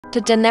To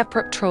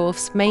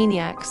Dnepropetrovsk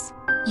maniacs,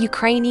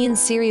 Ukrainian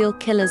serial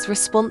killers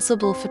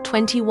responsible for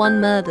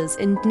 21 murders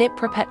in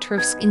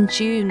Dnepropetrovsk in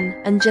June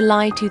and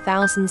July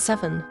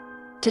 2007.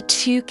 To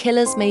two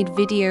killers made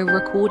video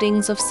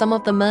recordings of some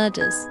of the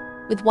murders,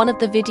 with one of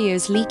the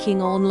videos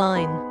leaking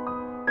online.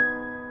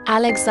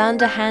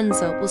 Alexander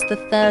Hansa was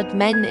the third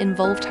man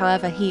involved,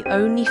 however he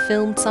only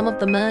filmed some of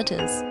the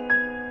murders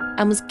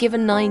and was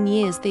given 9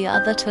 years, the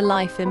other to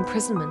life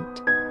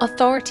imprisonment.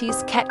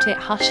 Authorities kept it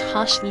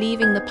hush-hush,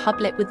 leaving the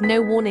public with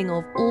no warning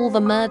of all the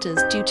murders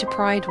due to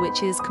pride,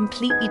 which is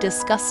completely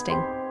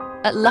disgusting.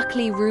 But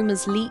luckily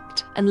rumors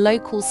leaked and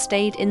locals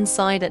stayed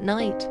inside at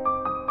night.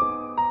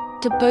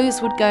 The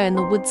boys would go in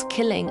the woods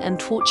killing and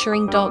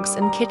torturing dogs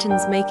and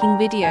kittens, making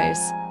videos,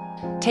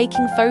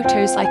 taking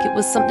photos like it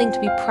was something to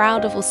be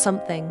proud of or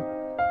something.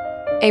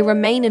 They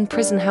remain in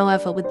prison,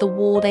 however, with the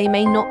war they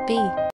may not be.